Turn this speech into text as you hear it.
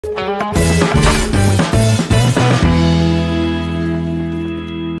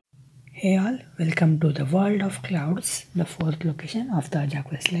Welcome to the world of clouds, the fourth location of the Aja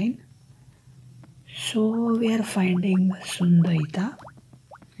questline. So we are finding Sundiata.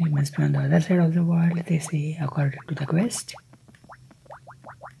 He must be on the other side of the world, they say, according to the quest.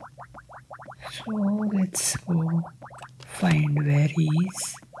 So let's go find where he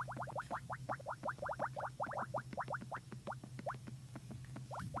is.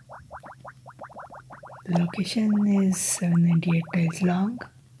 The location is 798 tiles long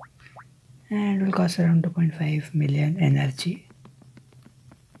and will cost around 2.5 million energy.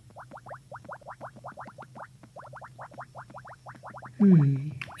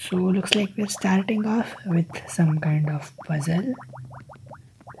 So looks like we're starting off with some kind of puzzle.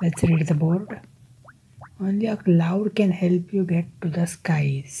 Let's read the board. Only a cloud can help you get to the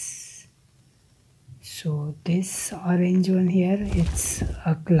skies. So this orange one here, it's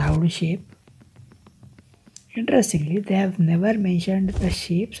a cloud shape. Interestingly, they have never mentioned the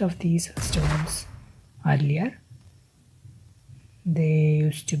shapes of these stones earlier. They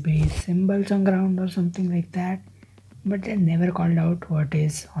used to be symbols on ground or something like that, but they never called out what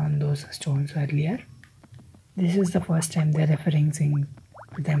is on those stones earlier. This is the first time they're referencing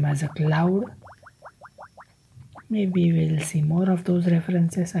to them as a cloud. Maybe we'll see more of those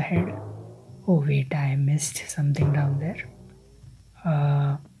references ahead. Oh wait, I missed something down there.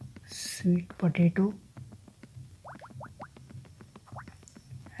 Sweet potato.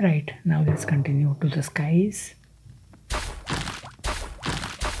 Right, now let's continue to the skies.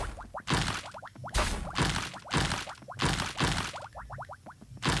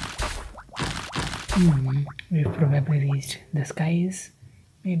 We've probably reached the skies,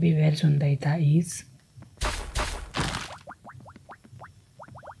 maybe where Sundiata is.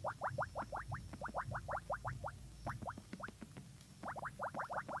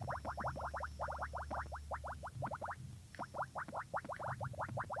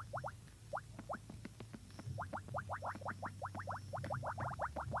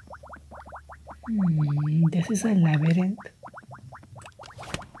 This is a labyrinth.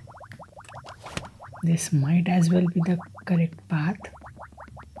 This might as well be the correct path.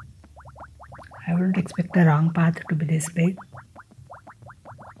 I wouldn't expect the wrong path to be this big.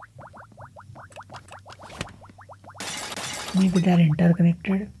 Maybe they are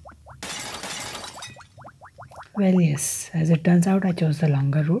interconnected. Well, yes, as it turns out, I chose the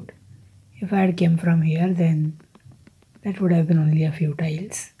longer route. If I had came from here, then that would have been only a few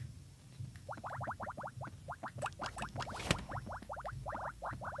tiles.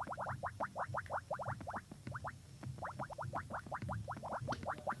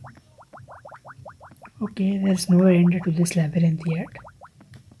 Okay, there's no end to this labyrinth yet.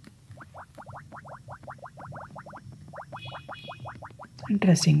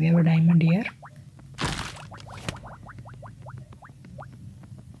 Interesting, we have a diamond here.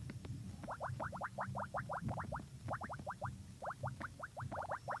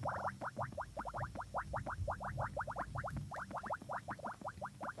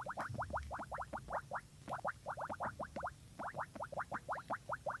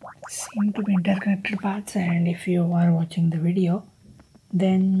 Seem to be interconnected paths, and if you are watching the video,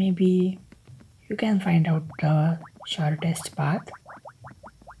 then maybe you can find out the shortest path.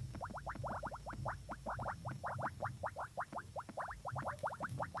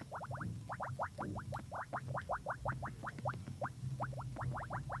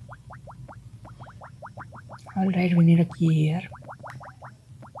 Alright, we need a key here.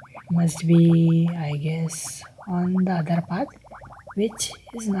 It must be, I guess, on the other path, which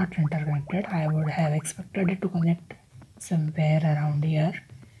is not interconnected. I would have expected it to connect somewhere around here,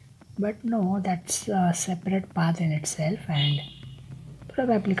 but no, that's a separate path in itself and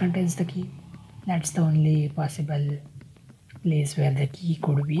probably contains the key. That's the only possible place where the key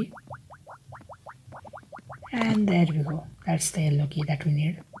could be. And there we go, that's the yellow key that we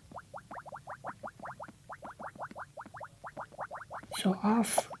need. So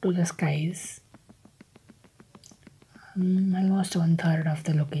off to the skies. Almost 1/3 of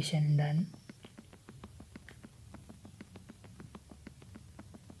the location done.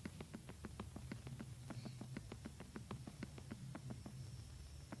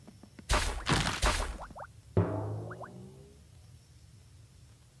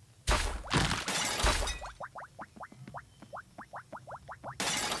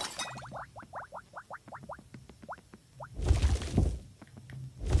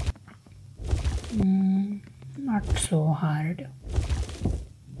 Not so hard.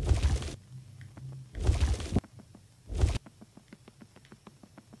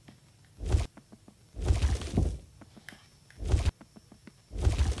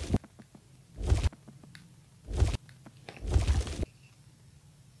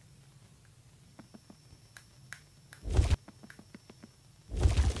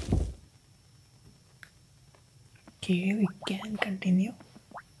 Okay, we can continue.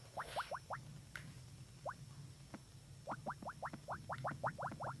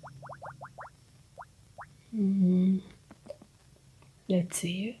 Let's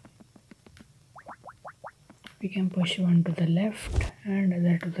see. We can push one to the left and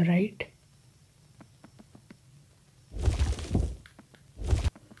other to the right.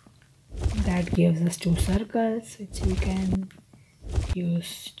 That gives us 2 circles, which we can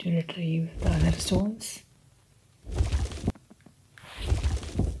use to retrieve the other stones.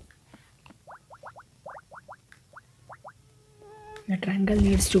 The triangle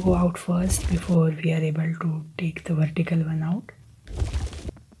needs to go out first before we are able to take the vertical one out.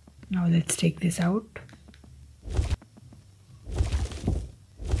 Now let's take this out.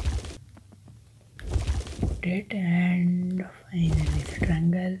 Put it, and finally the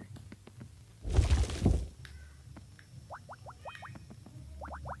triangle.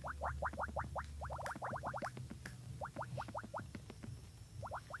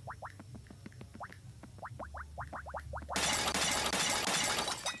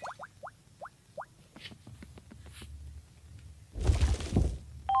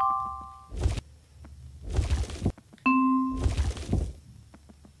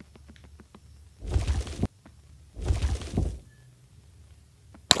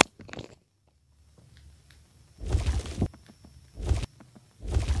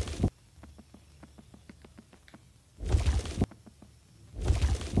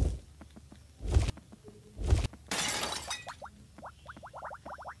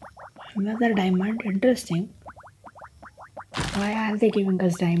 Another diamond, interesting. Why are they giving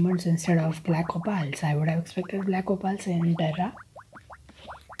us diamonds instead of black opals? I would have expected black opals in Terra.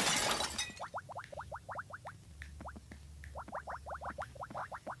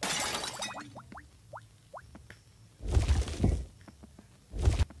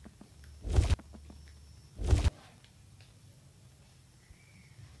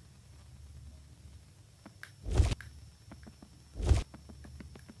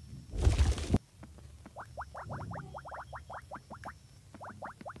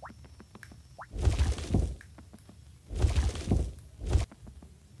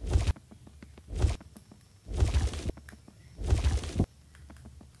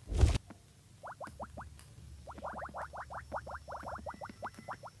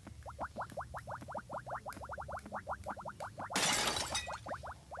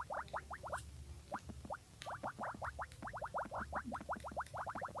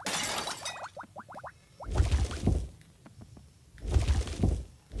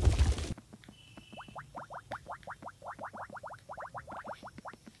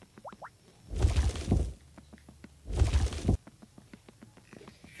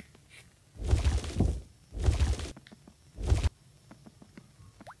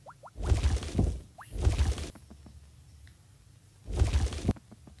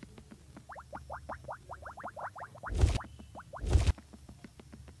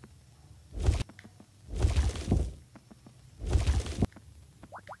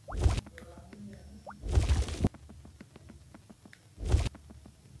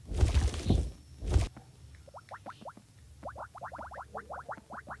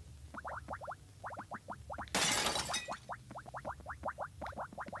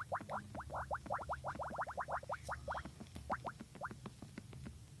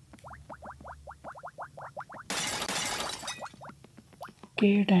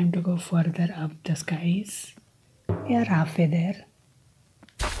 Okay, time to go further up the skies. We are halfway there.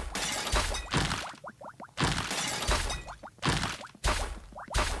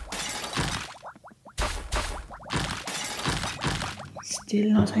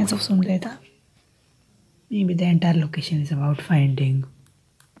 Still no signs of Sundiata. Maybe the entire location is about finding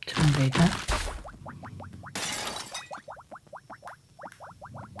Sundiata.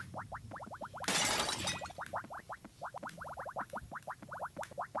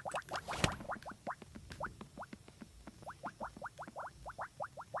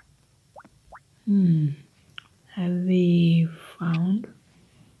 Have we found?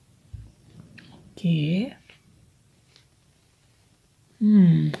 Okay.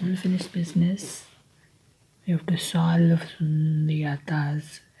 Unfinished business. We have to solve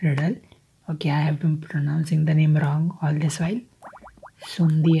Sundiata's riddle. Okay, I have been pronouncing the name wrong all this while.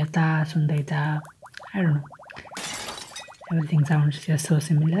 Sundiata, I don't know. Everything sounds just so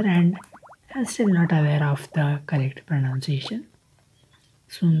similar, and I'm still not aware of the correct pronunciation.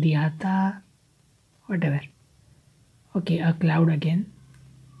 Sundiata, whatever. Okay, a cloud again.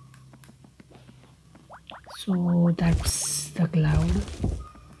 So that's the cloud.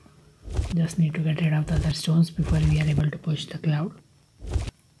 Just need to get rid of the other stones before we are able to push the cloud.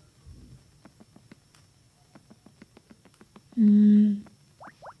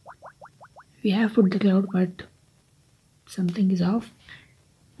 We have put the cloud, but something is off.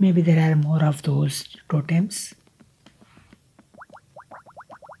 Maybe there are more of those totems.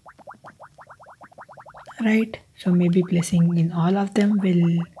 Right, so maybe placing in all of them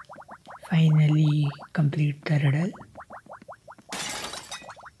will finally complete the riddle.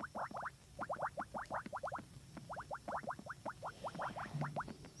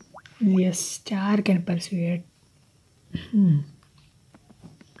 Yes, star can persuade.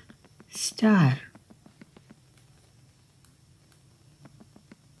 Star.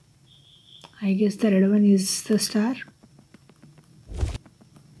 I guess the red one is the star.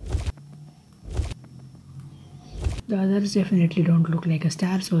 The others definitely don't look like a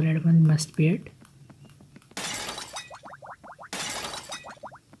star, so red one must be it.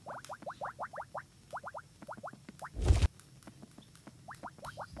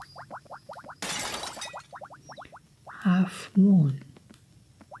 Half moon.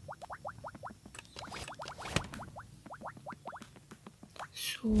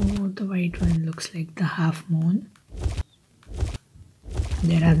 So the white one looks like the half moon.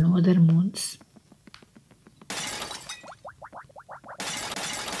 There are no other moons.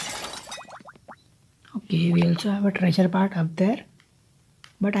 Okay, we also have a treasure part up there.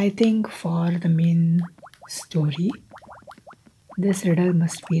 But I think for the main story, this riddle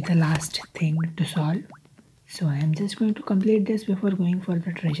must be the last thing to solve. So I am just going to complete this before going for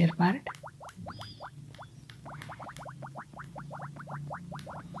the treasure part.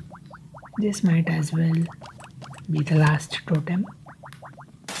 This might as well be the last totem.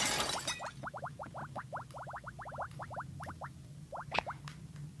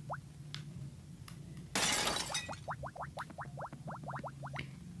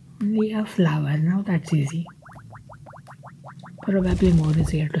 Only a flower, now that's easy. Probably more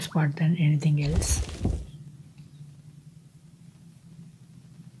easier to spot than anything else.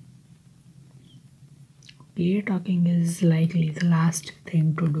 Clear talking is likely the last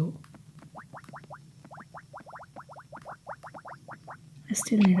thing to do. I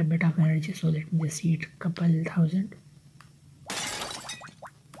still need a bit of energy, so let me just eat a couple thousand.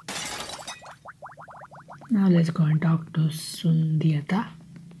 Now let's go and talk to Sundiata.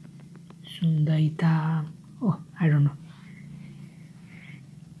 Sundiata. Oh, I don't know.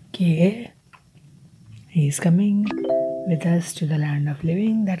 Okay. He's coming with us to the land of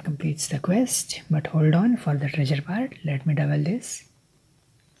living. That completes the quest. But hold on for the treasure part. Let me double this.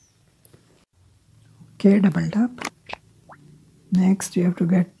 Okay, doubled up. Next, you have to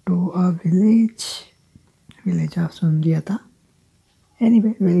get to a village of Sundiata.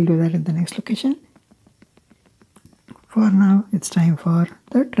 Anyway, we'll do that in the next location. For now, it's time for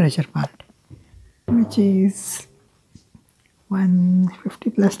the treasure part, which is 150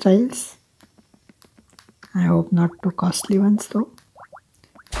 plus tiles. I hope not too costly ones though.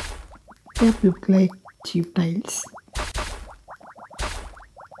 They look like cheap tiles.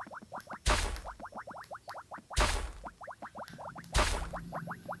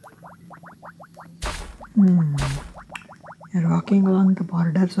 You're walking along the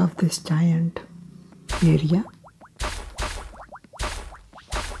borders of this giant area.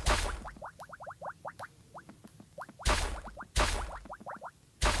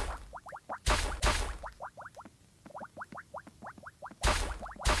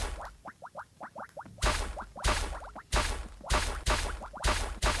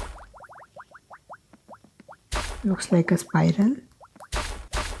 Looks like a spiral.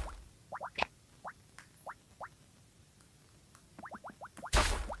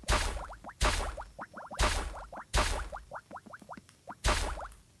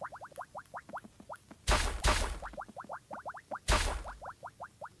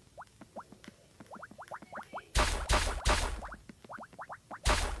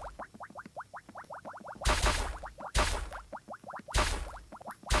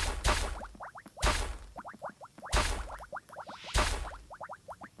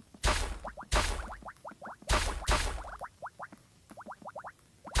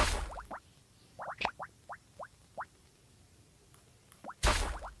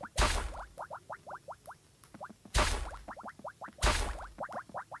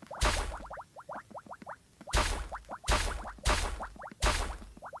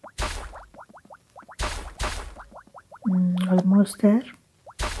 Almost there.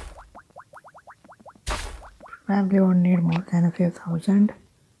 Probably won't need more than a few thousand.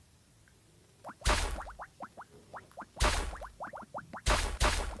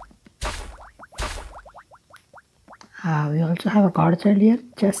 We also have a god child here,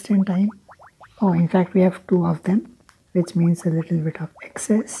 just in time. Oh, in fact we have two of them, which means a little bit of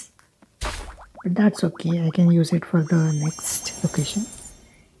excess. But that's okay, I can use it for the next location.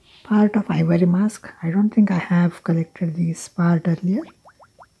 Art of ivory mask. I don't think I have collected this part earlier.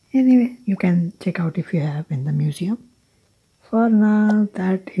 Anyway, you can check out if you have in the museum. For now,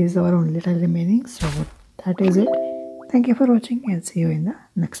 that is our only tile remaining. So that is it. Thank you for watching and see you in the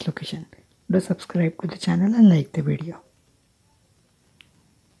next location. Do subscribe to the channel and like the video.